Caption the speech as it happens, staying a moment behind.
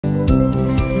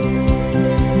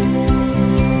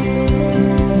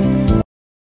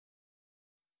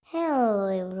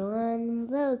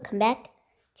welcome back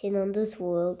to Nandu's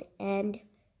World, and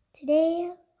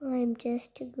today I'm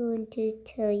just going to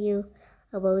tell you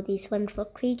about these wonderful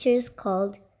creatures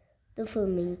called the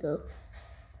flamingo.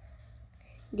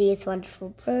 These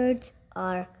wonderful birds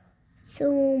are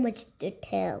so much to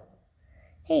tell.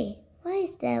 Hey, why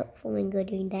is that flamingo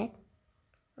doing that?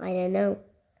 I don't know.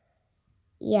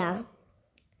 Yeah,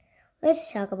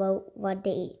 let's talk about what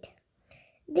they eat.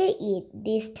 They eat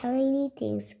these tiny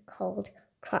things called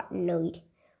carotenoid.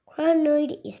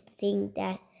 Carotenoid is the thing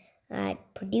that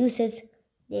produces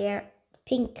their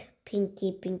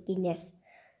pinkiness.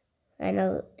 And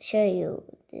I'll show you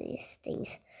these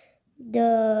things.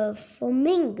 The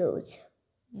flamingos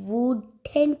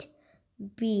wouldn't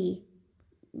be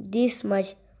this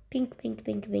much pink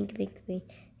things.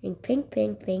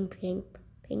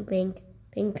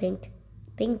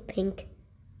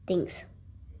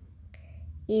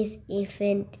 Is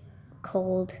even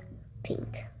called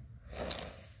pink,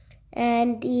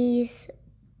 and these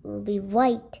will be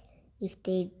white if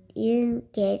they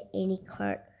didn't get any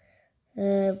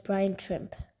brine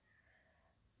shrimp.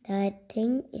 That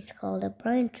thing is called a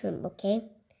brine shrimp, okay?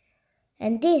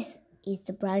 And this is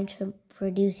the brine shrimp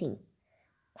producing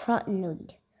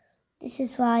carotenoid. This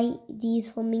is why these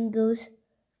flamingos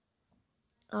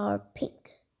are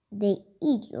pink. They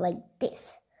eat like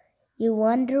this. You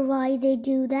wonder why they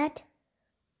do that?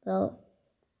 Well,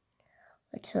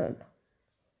 let's learn.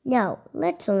 Now,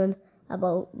 let's learn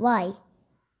about why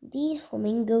these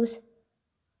flamingos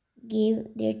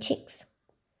give their chicks.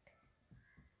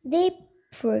 They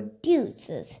produce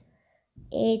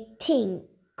a thing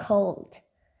called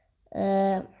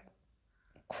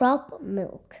crop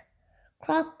milk.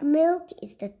 Crop milk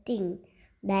is the thing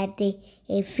that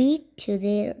they feed to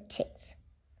their chicks.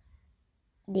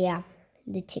 Yeah,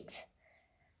 the chicks.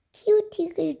 Cutie,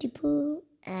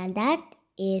 and that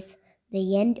is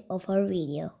the end of our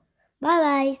video. Bye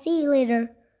bye. See you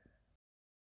later.